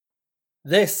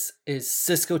This is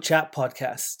Cisco Chat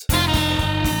Podcast.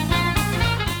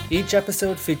 Each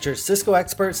episode features Cisco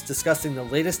experts discussing the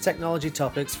latest technology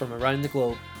topics from around the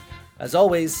globe. As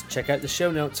always, check out the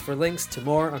show notes for links to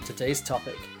more on today's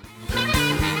topic.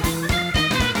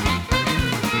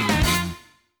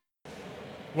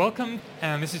 Welcome,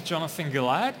 and this is Jonathan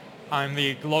Gillard. I'm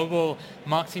the Global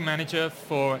Marketing Manager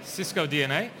for Cisco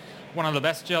DNA, one of the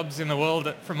best jobs in the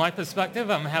world from my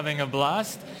perspective. I'm having a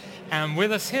blast. And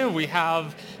with us here we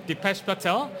have Dipesh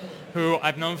Patel, who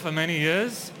I've known for many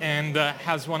years and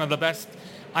has one of the best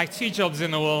IT jobs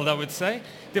in the world, I would say.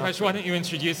 Dipesh, why don't you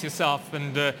introduce yourself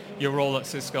and your role at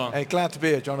Cisco? Hey, glad to be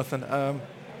here, Jonathan.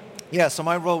 So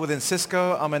my role within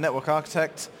Cisco, I'm a network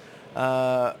architect.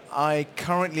 I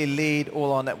currently lead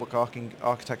all our network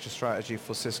architecture strategy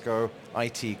for Cisco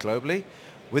IT globally,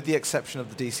 with the exception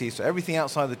of the DC. So everything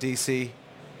outside the DC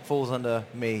falls under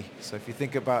me. So if you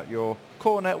think about your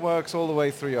core networks all the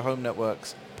way through your home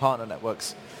networks, partner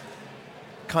networks,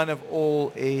 kind of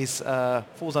all is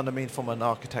falls under me from an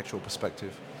architectural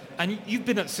perspective. And you've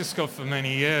been at Cisco for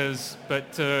many years,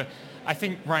 but I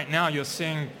think right now you're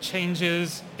seeing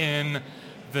changes in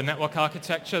the network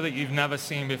architecture that you've never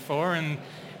seen before and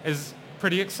is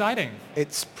pretty exciting.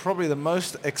 It's probably the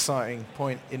most exciting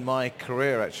point in my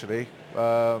career, actually,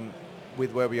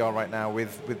 with where we are right now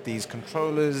with these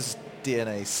controllers,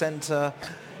 DNA Center.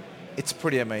 It's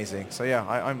pretty amazing. So yeah,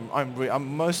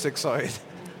 I'm most excited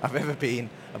I've ever been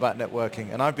about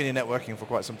networking, and I've been in networking for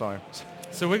quite some time.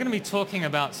 So we're going to be talking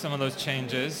about some of those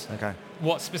changes. Okay.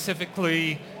 What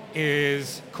specifically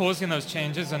is causing those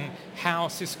changes and how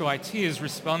Cisco IT is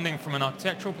responding from an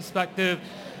architectural perspective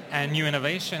and new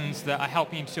innovations that are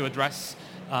helping to address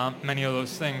many of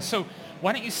those things. So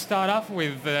why don't you start off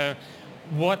with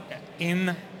what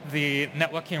in the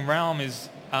networking realm is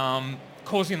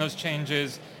causing those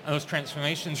changes and those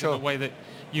transformations Sure. in the way that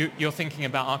you're thinking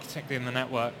about architecting the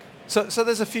network? So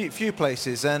there's a few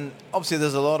places, and obviously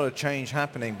there's a lot of change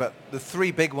happening, but the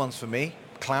three big ones for me: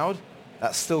 cloud,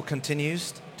 that still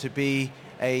continues to be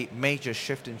a major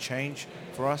shift in change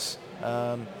for us.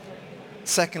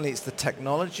 Secondly, it's the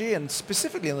technology, and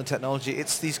specifically on the technology,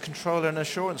 it's these controller and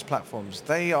assurance platforms.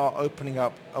 They are opening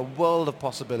up a world of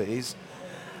possibilities.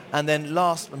 And then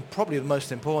last, and probably the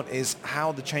most important, is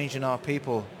how the change in our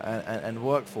people and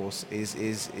workforce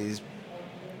is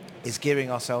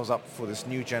gearing ourselves up for this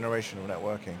new generation of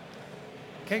networking.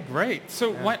 Okay, great.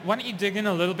 So why don't you dig in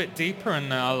a little bit deeper and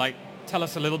tell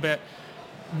us a little bit,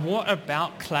 what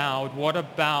about cloud? What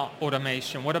about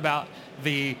automation? What about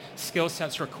the skill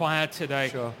sets required today?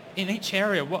 Sure. In each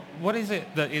area? What is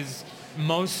it that is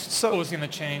most causing the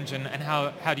change, and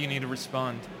how do you need to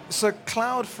respond? So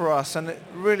cloud for us, and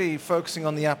really focusing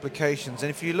on the applications, and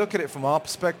if you look at it from our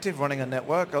perspective, running a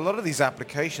network, a lot of these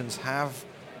applications have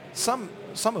some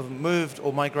have moved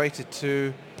or migrated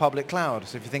to public cloud.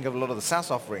 So if you think of a lot of the SaaS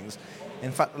offerings,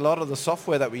 in fact, a lot of the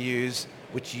software that we use,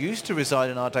 which used to reside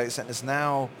in our data centers,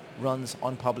 now runs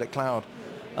on public cloud.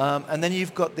 And then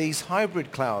you've got these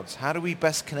hybrid clouds. How do we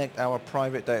best connect our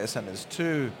private data centers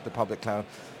to the public cloud?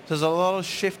 So there's a lot of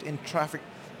shift in traffic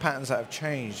patterns that have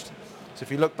changed. So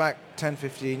if you look back 10,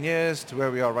 15 years to where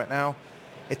we are right now,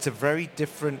 it's a very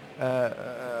different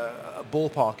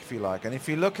ballpark, if you like. And if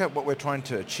you look at what we're trying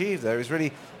to achieve there, is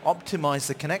really optimize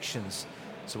the connections.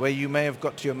 So where you may have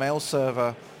got to your mail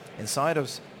server inside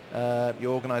of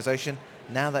your organization,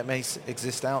 now that may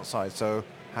exist outside. So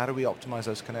how do we optimize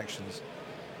those connections?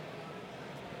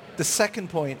 The second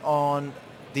point on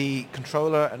the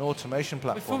controller and automation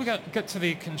platform. Before we get to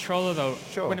the controller though,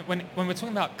 Sure. when we're talking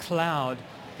about cloud,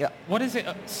 Yeah. what is it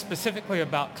specifically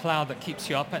about cloud that keeps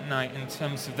you up at night in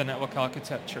terms of the network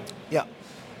architecture? Yeah.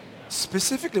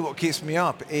 Specifically what keeps me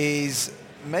up is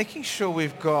making sure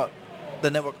we've got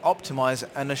the network optimized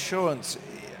and assurance.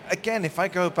 Again, if I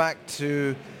go back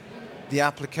to the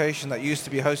application that used to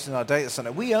be hosted in our data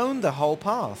center, we own the whole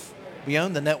path. We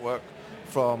own the network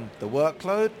from the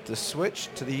workload, the switch,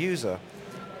 to the user.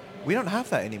 We don't have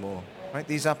that anymore, right?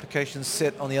 These applications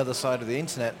sit on the other side of the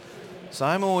internet. So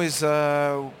I'm always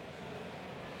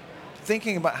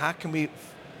thinking about how can we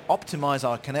optimize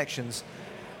our connections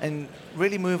and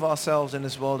really move ourselves in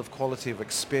this world of quality of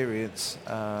experience.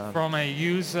 From a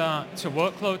user to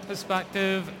workload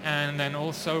perspective, and then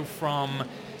also from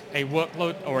a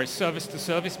workload or a service to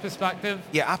service perspective?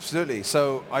 Yeah, absolutely.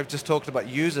 So I've just talked about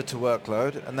user to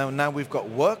workload, and now we've got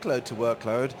workload to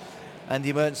workload and the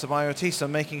emergence of IoT, so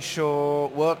making sure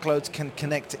workloads can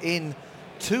connect in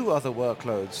to other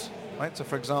workloads, right? So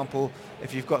for example,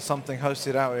 if you've got something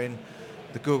hosted out in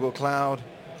the Google Cloud,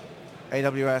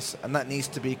 AWS, and that needs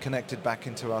to be connected back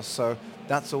into us. So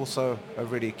that's also a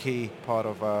really key part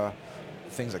of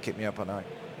things that keep me up at night.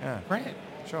 Yeah, Great.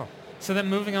 sure. So then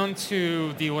moving on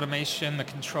to the automation, the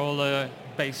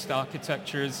controller-based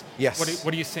architectures. Yes.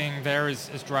 What are you seeing there is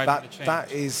driving the change?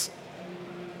 That is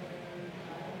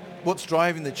what's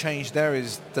driving the change there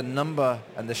is the number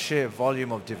and the sheer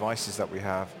volume of devices that we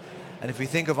have. And if we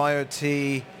think of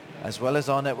IoT as well as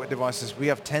our network devices, we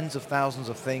have tens of thousands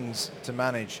of things to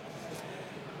manage.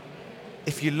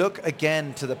 If you look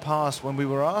again to the past, when we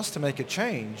were asked to make a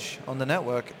change on the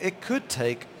network, it could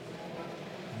take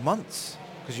months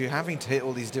because you're having to hit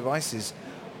all these devices.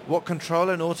 What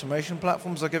controller and automation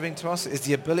platforms are giving to us is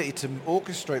the ability to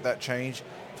orchestrate that change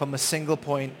from a single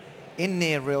point in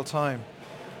near real time.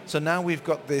 So now we've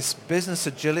got this business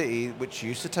agility, which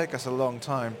used to take us a long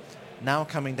time, now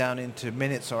coming down into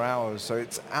minutes or hours. So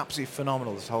it's absolutely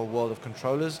phenomenal, this whole world of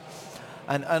controllers.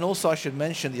 And also I should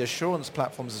mention the assurance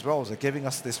platforms as well. They're giving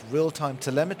us this real-time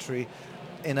telemetry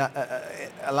in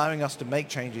allowing us to make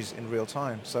changes in real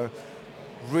time. So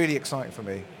really exciting for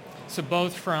me. So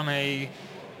both from a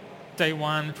day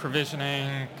one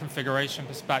provisioning configuration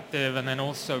perspective and then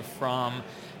also from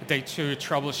day two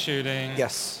troubleshooting.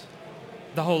 Yes.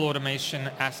 The whole automation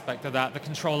aspect of that, the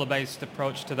controller-based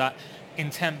approach to that,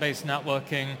 intent-based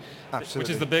networking, Absolutely. which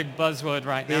is the big buzzword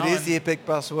right now. It is the big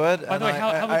buzzword. By the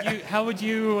way, how would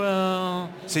you?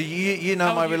 So you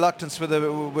know my reluctance with a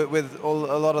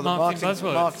lot of the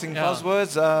marketing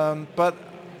buzzwords, but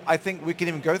I think we can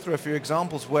even go through a few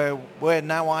examples where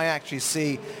now I actually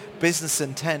see business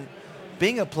intent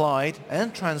being applied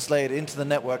and translated into the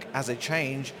network as a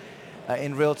change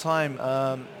in real time,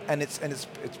 and it's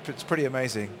pretty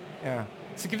amazing. Yeah.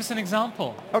 So give us an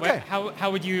example. Okay.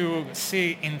 How would you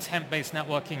see intent-based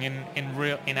networking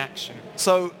in action?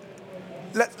 So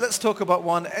let's talk about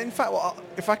one. In fact,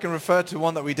 if I can refer to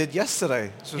one that we did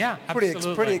yesterday, which was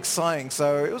pretty exciting.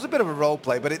 So it was a bit of a role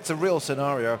play, but it's a real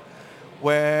scenario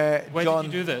where did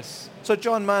you do this? So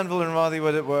John Manville and Radhi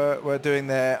were doing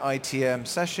their ITM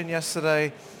session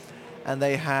yesterday, and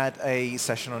they had a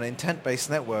session on intent-based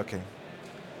networking.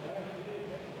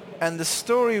 And the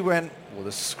script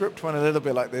went a little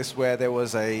bit like this, where there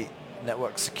was a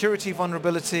network security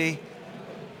vulnerability.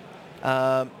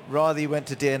 Radhi went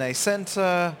to DNA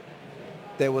Center.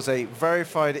 There was a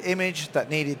verified image that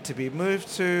needed to be moved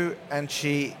to, and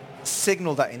she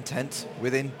signaled that intent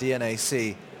within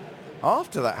DNAC.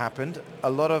 After that happened, a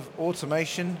lot of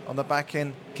automation on the back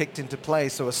end kicked into play.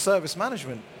 So a service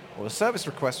management or a service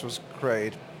request was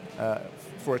created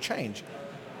for a change.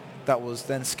 That was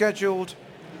then scheduled.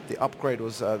 The upgrade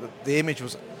was, the image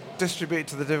was distributed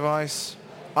to the device,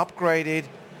 upgraded,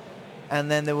 and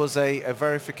then there was a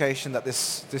verification that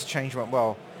this change went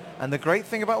well. And the great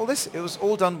thing about all this, it was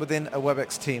all done within a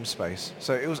WebEx team space.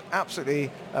 So it was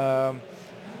absolutely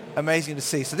amazing to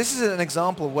see. So this is an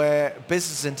example where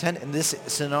business intent in this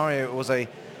scenario was a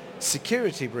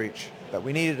security breach that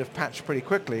we needed to patch pretty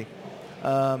quickly,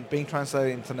 being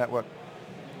translated into the network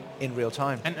in real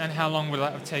time. And how long would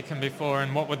that have taken before,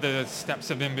 and what would the steps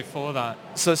have been before that?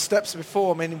 So steps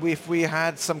before, I mean, if we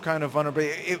had some kind of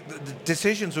vulnerability, the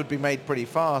decisions would be made pretty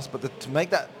fast, but to make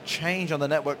that change on the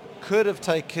network could have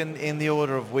taken in the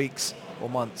order of weeks or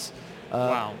months.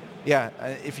 Wow. Yeah,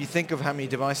 if you think of how many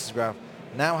devices we have,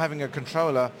 now having a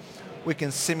controller, we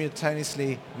can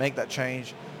simultaneously make that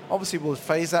change. Obviously, we'll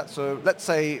phase that, so let's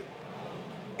say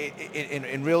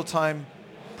in real time,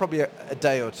 probably a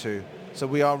day or two. So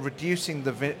we are reducing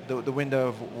the window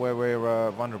of where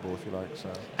we're vulnerable, if you like. So.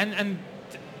 And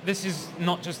this is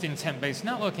not just intent-based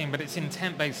networking, but it's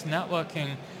intent-based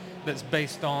networking that's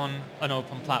based on an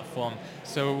open platform.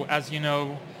 So as you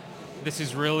know, this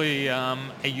is really a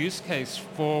use case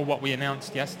for what we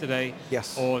announced yesterday.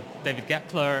 Yes. Or David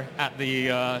Gettler at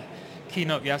the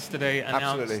keynote yesterday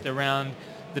announced Absolutely. Around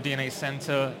the DNA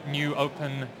Center new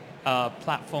open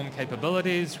platform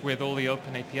capabilities with all the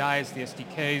open APIs, the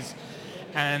SDKs.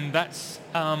 And that's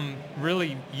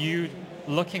really you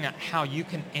looking at how you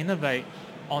can innovate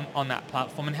on that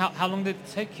platform. And how long did it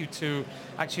take you to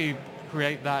actually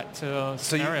create that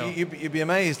scenario? So you'd be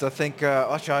amazed. I think,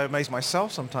 actually I amaze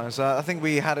myself sometimes. I think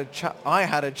I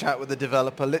had a chat with the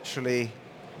developer literally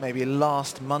maybe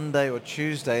last Monday or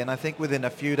Tuesday, and I think within a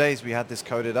few days we had this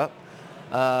coded up.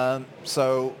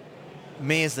 So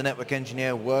me as the network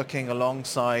engineer working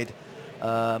alongside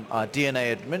our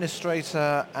DNA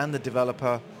administrator and the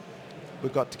developer, we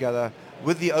got together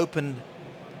with the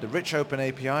rich open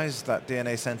APIs that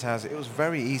DNA Center has. It was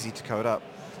very easy to code up,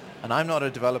 and I'm not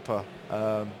a developer.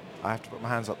 I have to put my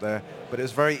hands up there, but it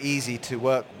was very easy to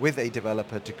work with a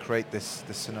developer to create this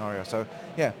scenario. So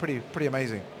yeah, pretty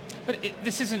amazing. But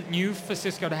this isn't new for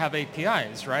Cisco to have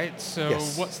APIs, right? So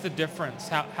Yes. What's the difference?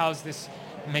 How's this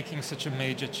making such a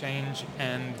major change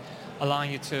and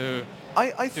allowing you to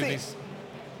I do think these?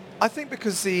 I think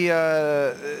because the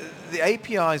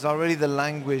APIs are really the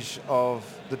language of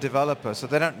the developer, so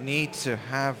they don't need to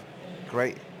have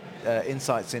great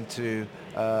insights into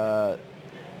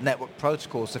network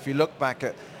protocols. So if you look back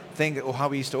at or how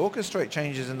we used to orchestrate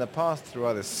changes in the past through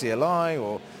either CLI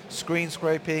or screen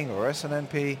scraping or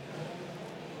SNMP,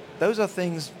 those are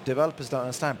things developers don't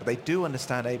understand, but they do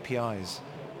understand APIs,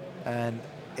 and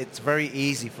it's very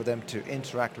easy for them to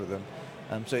interact with them.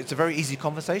 So it's a very easy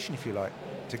conversation, if you like,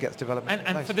 to get development.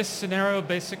 And for this scenario,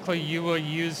 basically, you were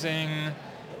using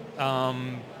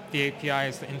the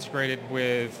APIs that integrated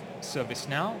with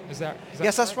ServiceNow. Is that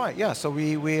yes, that's correct? right. Yeah. So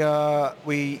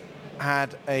we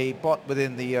had a bot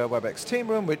within the WebEx team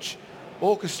room which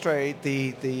orchestrated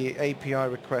the API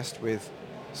request with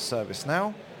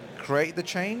ServiceNow, create the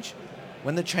change.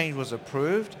 When the change was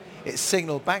approved, it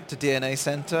signaled back to DNA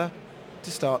Center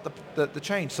to start the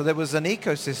change. So there was an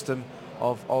ecosystem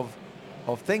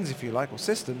of things, if you like, or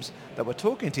systems that were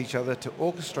talking to each other to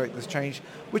orchestrate this change,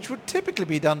 which would typically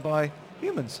be done by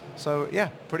humans. So yeah,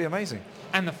 pretty amazing.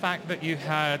 And the fact that you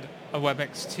had a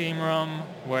WebEx team room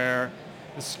where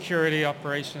the security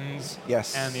operations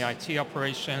Yes. and the IT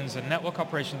operations and network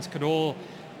operations could all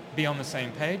be on the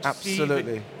same page.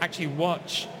 Absolutely. Actually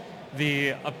watch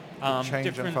the change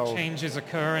different unfold. changes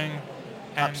occurring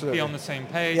and Absolutely. be on the same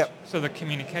page. Yep. So the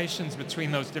communications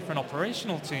between those different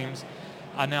operational teams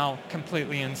are now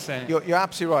completely insane. You're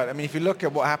absolutely right. I mean, if you look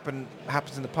at what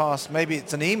happens in the past, maybe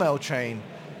it's an email chain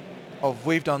of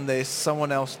we've done this,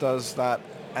 someone else does that,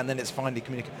 and then it's finally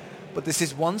communicated. But this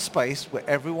is one space where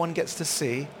everyone gets to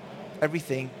see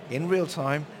everything in real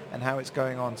time and how it's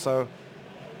going on. So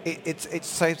it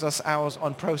saves us hours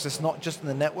on process, not just in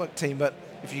the network team, but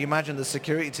if you imagine the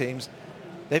security teams,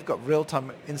 they've got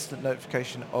real-time instant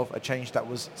notification of a change that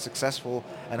was successful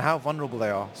and how vulnerable they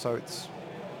are. So it's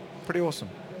pretty awesome.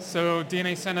 So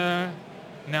DNA Center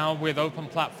now with open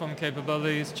platform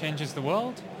capabilities changes the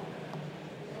world?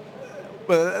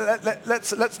 Well,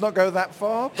 let's not go that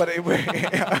far, but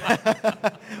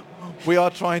we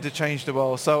are trying to change the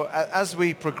world. So as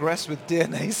we progress with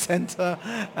DNA Center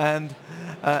and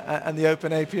the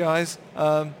open APIs,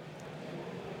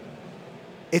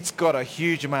 it's got a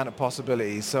huge amount of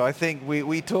possibilities. So I think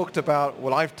I've talked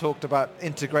about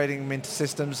integrating them into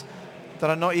systems that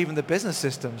are not even the business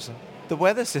systems, the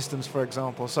weather systems, for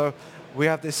example. So we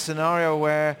have this scenario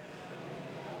where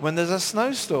when there's a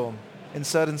snowstorm in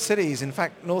certain cities, in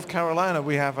fact, North Carolina,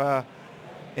 we have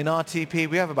in RTP,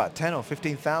 we have about 10 or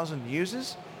 15,000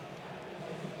 users.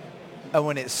 And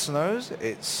when it snows,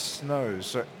 it snows.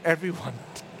 So everyone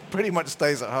pretty much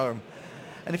stays at home.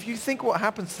 And if you think what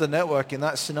happens to the network in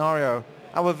that scenario,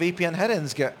 our VPN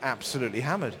headends get absolutely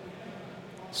hammered.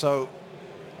 So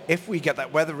if we get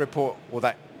that weather report or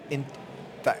that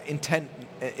intent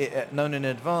known in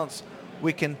advance,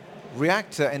 we can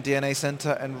react to DNA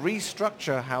Center and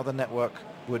restructure how the network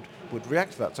would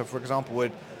react to that. So for example,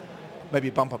 would maybe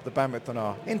bump up the bandwidth on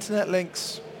our internet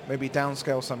links, maybe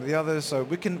downscale some of the others. So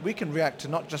we can react to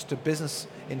not just to business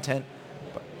intent,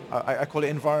 but I call it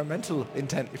environmental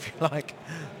intent, if you like.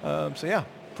 So yeah,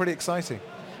 pretty exciting.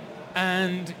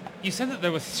 And you said that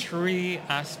there were three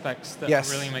aspects that Yes.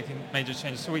 are really making major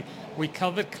changes. So we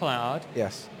covered cloud.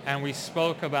 Yes. And we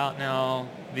spoke about now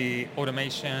the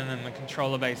automation and the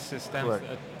controller-based systems Correct.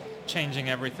 that are changing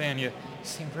everything. You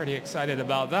seem pretty excited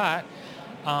about that.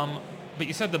 But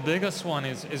you said the biggest one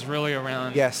is really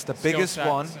around Yes, the skill biggest sets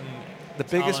one. and The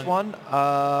biggest talent.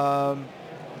 one,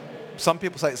 some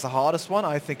people say it's the hardest one.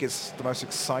 I think it's the most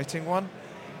exciting one.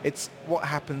 It's what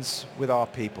happens with our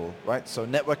people, right? So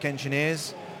network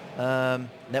engineers,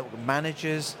 network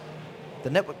managers,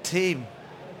 the network team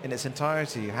in its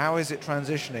entirety. How is it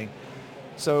transitioning?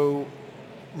 So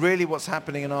really what's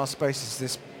happening in our space is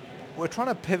this. We're trying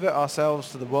to pivot ourselves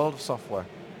to the world of software,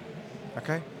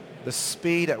 okay? The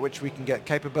speed at which we can get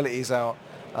capabilities out.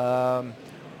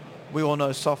 We all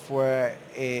know software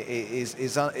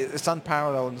it's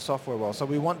unparalleled in the software world. So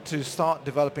we want to start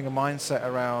developing a mindset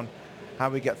around how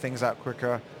we get things out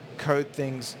quicker, code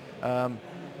things,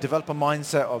 develop a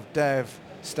mindset of dev,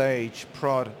 stage,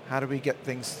 prod. How do we get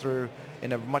things through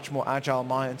in a much more agile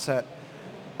mindset?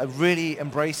 Really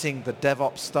embracing the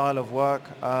DevOps style of work.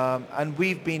 And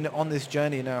we've been on this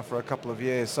journey now for a couple of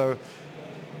years. So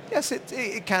yes,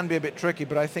 it can be a bit tricky,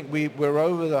 but I think we're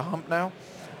over the hump now.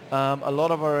 A lot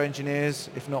of our engineers,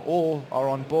 if not all, are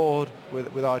on board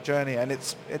with our journey, and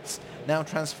it's now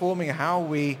transforming how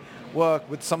we work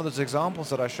with some of those examples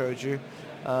that I showed you,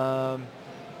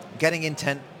 getting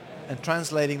intent and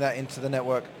translating that into the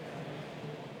network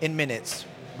in minutes,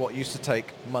 what used to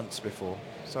take months before.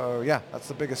 So yeah, that's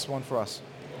the biggest one for us.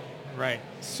 Right.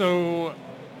 So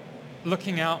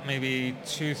looking out maybe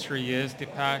 2-3 years,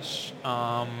 Dipesh,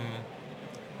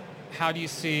 how do you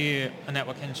see a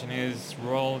network engineer's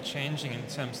role changing in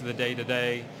terms of the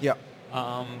day-to-day? Yeah.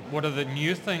 What are the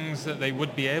new things that they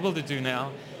would be able to do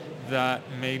now that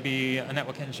maybe a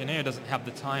network engineer doesn't have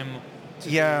the time to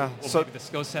do, or maybe the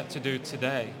skill set to do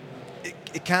today?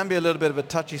 It can be a little bit of a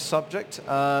touchy subject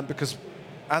because,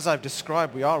 as I've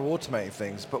described, we are automating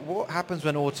things. But what happens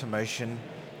when automation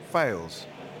fails?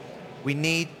 We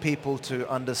need people to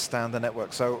understand the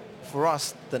network. So for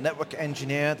us, the network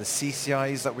engineer, the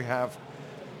CCIEs that we have,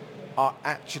 are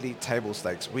actually table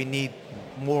stakes. We need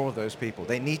more of those people.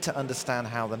 They need to understand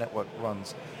how the network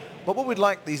runs. But what we'd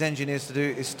like these engineers to do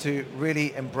is to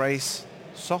really embrace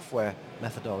software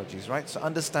methodologies, right? So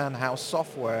understand how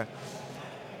software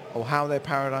or how their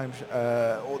paradigms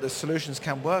or the solutions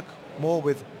can work more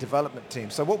with development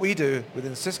teams. So what we do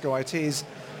within Cisco IT is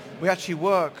we actually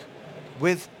work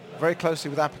very closely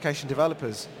with application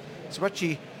developers. So we're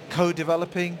actually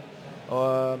co-developing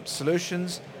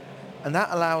solutions, and that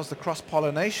allows the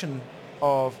cross-pollination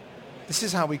of this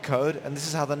is how we code and this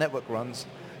is how the network runs.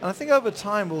 And I think over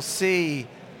time we'll see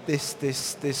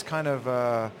this kind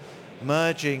of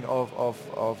merging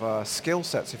of skill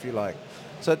sets, if you like.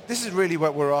 So this is really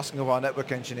what we're asking of our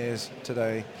network engineers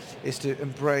today, is to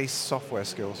embrace software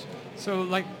skills. So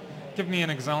give me an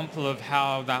example of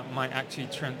how that might actually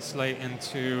translate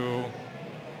into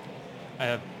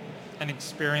an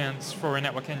experience for a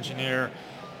network engineer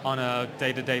on a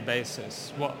day-to-day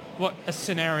basis. What a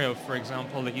scenario, for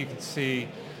example, that you could see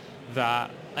that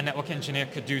a network engineer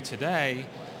could do today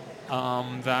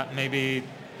that maybe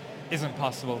isn't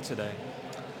possible today?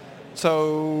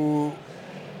 So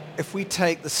if we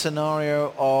take the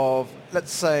scenario of,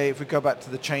 let's say, if we go back to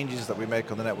the changes that we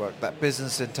make on the network, that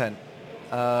business intent,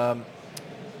 our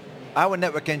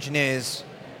network engineers,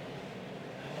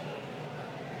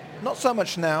 not so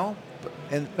much now, but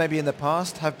maybe in the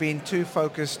past, have been too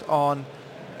focused on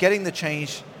getting the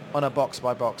change on a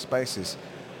box-by-box basis.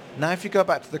 Now if you go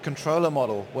back to the controller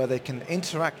model, where they can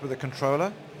interact with the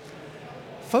controller,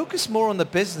 focus more on the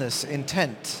business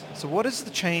intent. So what is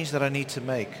the change that I need to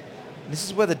make? And this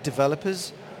is where the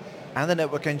developers and the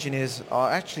network engineers are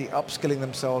actually upskilling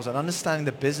themselves and understanding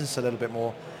the business a little bit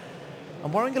more,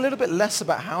 and worrying a little bit less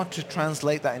about how to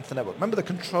translate that into the network. Remember, the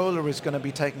controller is going to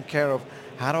be taking care of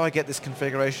how do I get this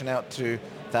configuration out to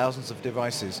thousands of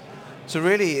devices. So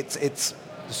really, it's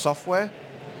the software,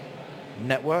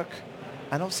 network,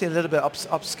 and obviously a little bit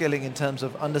upskilling in terms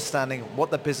of understanding what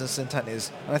the business intent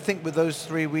is. And I think with those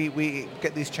three, we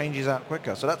get these changes out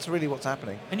quicker. So that's really what's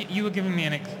happening. And you were giving me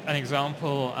an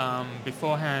example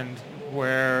beforehand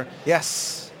where...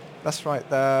 Yes, that's right.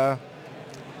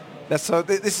 So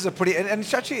this is a pretty... And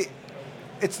it's actually...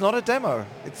 It's not a demo.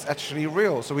 It's actually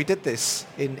real. So we did this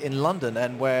in London,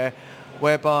 and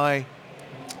whereby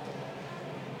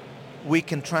we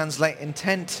can translate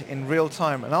intent in real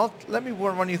time. And let me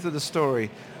run you through the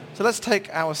story. So let's take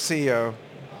our CEO,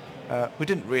 who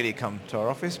didn't really come to our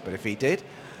office, but if he did,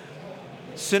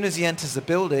 as soon as he enters the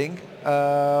building,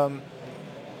 a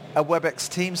WebEx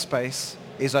team space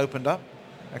is opened up.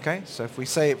 Okay, so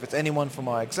if it's anyone from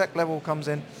our exec level comes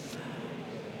in,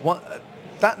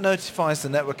 that notifies the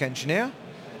network engineer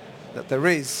that there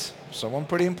is someone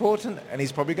pretty important, and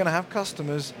he's probably going to have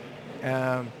customers,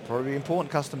 probably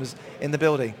important customers in the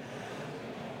building.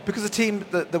 Because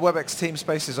the WebEx team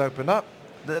space is opened up,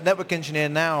 the network engineer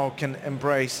now can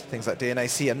embrace things like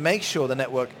DNAC and make sure the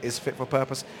network is fit for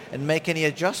purpose and make any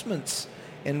adjustments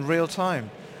in real time.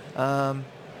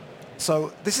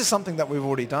 So this is something that we've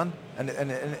already done,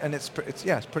 and it's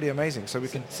pretty amazing. So we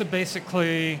can. So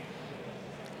basically,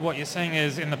 what you're saying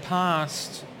is, in the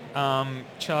past,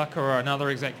 Chuck or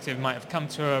another executive might have come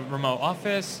to a remote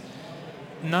office.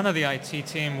 None of the IT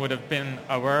team would have been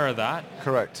aware of that.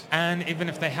 Correct. And even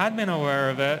if they had been aware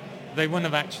of it, they wouldn't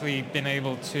have actually been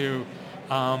able to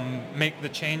make the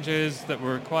changes that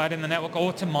were required in the network,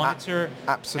 or to monitor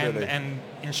absolutely and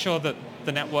ensure that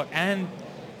the network and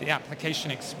the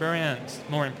application experience,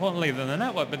 more importantly than the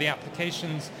network, but the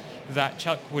applications that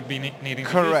Chuck would be needing to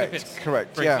use. If it's,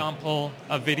 correct. For example,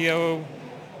 a video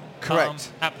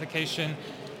application,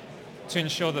 to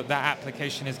ensure that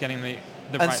application is getting the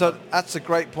right... And so that's a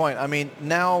great point. I mean,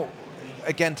 now,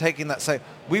 again, taking that,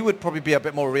 we would probably be a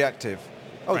bit more reactive.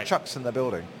 Oh, right. Chuck's in the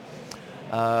building.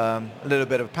 A little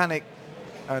bit of panic,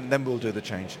 and then we'll do the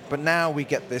change. But now we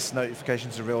get this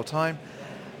notifications in real time.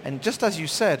 And just as you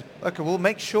said, okay, we'll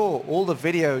make sure all the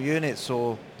video units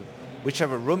or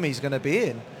whichever room he's going to be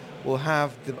in will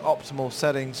have the optimal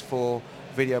settings for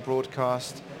video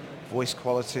broadcast, voice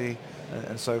quality,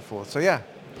 and so forth. So yeah.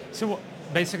 So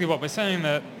basically what we're saying,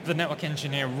 that the network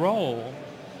engineer role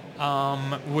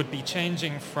would be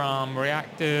changing from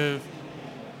reactive,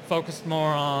 focused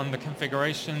more on the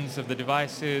configurations of the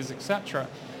devices, etc.,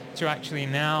 to actually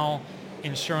now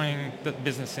ensuring that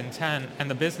business intent and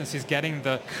the business is getting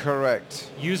the Correct.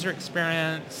 user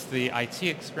experience, the IT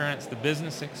experience, the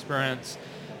business experience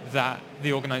that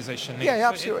the organization needs. Yeah,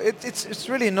 absolutely. It's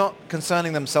really not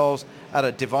concerning themselves at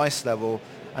a device level,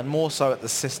 and more so at the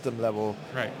system level,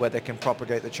 Right. where they can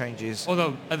propagate the changes.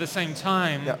 Although at the same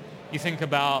time, Yeah. you think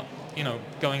about,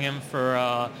 going in for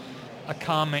a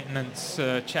car maintenance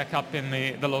checkup in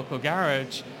the local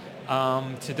garage.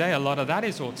 Today, a lot of that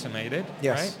is automated,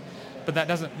 Yes. right? But that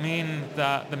doesn't mean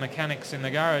that the mechanics in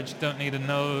the garage don't need to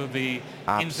know the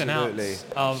ins and Absolutely. outs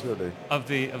Absolutely. of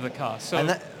the car. So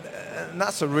And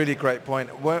that's a really great point.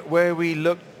 Where we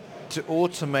look to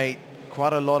automate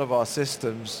quite a lot of our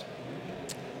systems,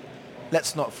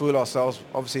 let's not fool ourselves.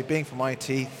 Obviously, being from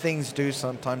IT, things do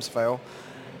sometimes fail.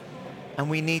 And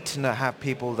we need to have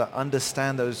people that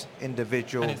understand those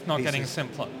individual and it's not getting pieces.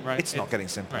 simpler, right? It's not getting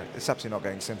simpler. right. It's absolutely not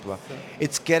getting simpler. So-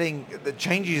 It's getting, the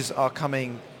changes are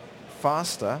coming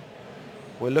faster.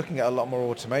 We're looking at a lot more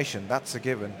automation. That's a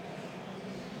given.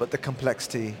 But the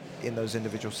complexity in those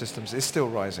individual systems is still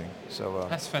rising. So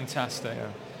That's fantastic. yeah.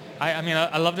 I mean,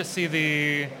 I love to see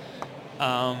the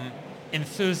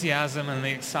enthusiasm and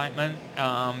the excitement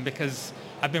because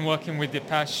I've been working with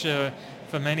Deepesh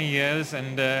for many years,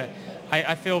 and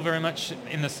I feel very much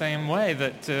in the same way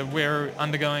that we're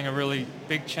undergoing a really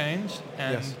big change,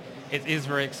 and Yes. it is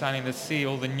very exciting to see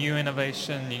all the new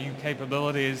innovation, the new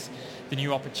capabilities, the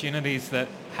new opportunities that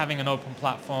having an open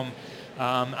platform.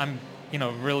 I'm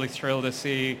really thrilled to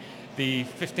see the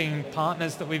 15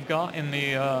 partners that we've got in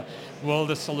the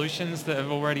world of solutions that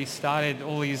have already started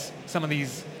some of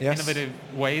these Yes. innovative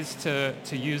ways to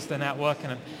use the network,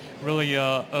 and I really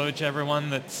urge everyone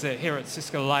that's here at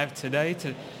Cisco Live today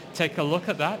to take a look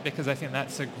at that, because I think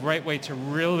that's a great way to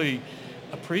really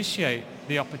appreciate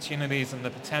the opportunities and the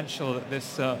potential that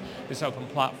this open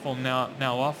platform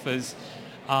now offers.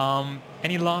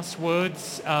 Any last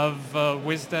words of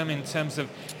wisdom in terms of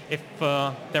if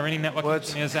there are any network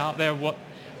engineers out there,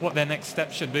 what their next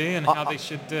step should be and how they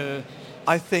should...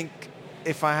 I think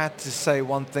if I had to say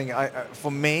one thing, for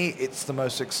me, it's the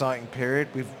most exciting period.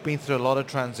 We've been through a lot of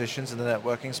transitions in the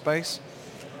networking space.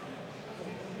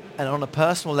 And on a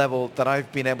personal level, that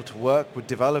I've been able to work with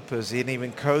developers and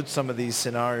even code some of these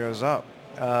scenarios up,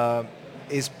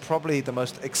 is probably the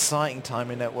most exciting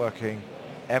time in networking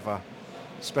ever,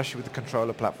 especially with the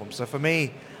controller platform. So for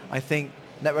me, I think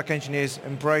network engineers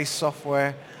embrace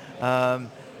software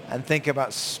and think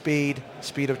about speed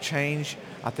of change.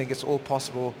 I think it's all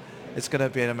possible. It's going to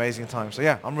be an amazing time. So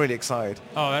yeah, I'm really excited.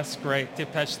 Oh, that's great.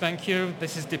 Deepesh, thank you.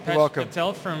 This is Deepesh welcome.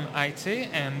 Patel from IT,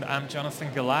 and I'm Jonathan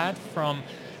Gilad from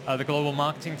the global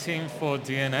marketing team for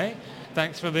DNA.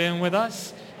 Thanks for being with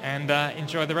us, and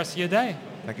enjoy the rest of your day.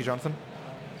 Thank you, Jonathan.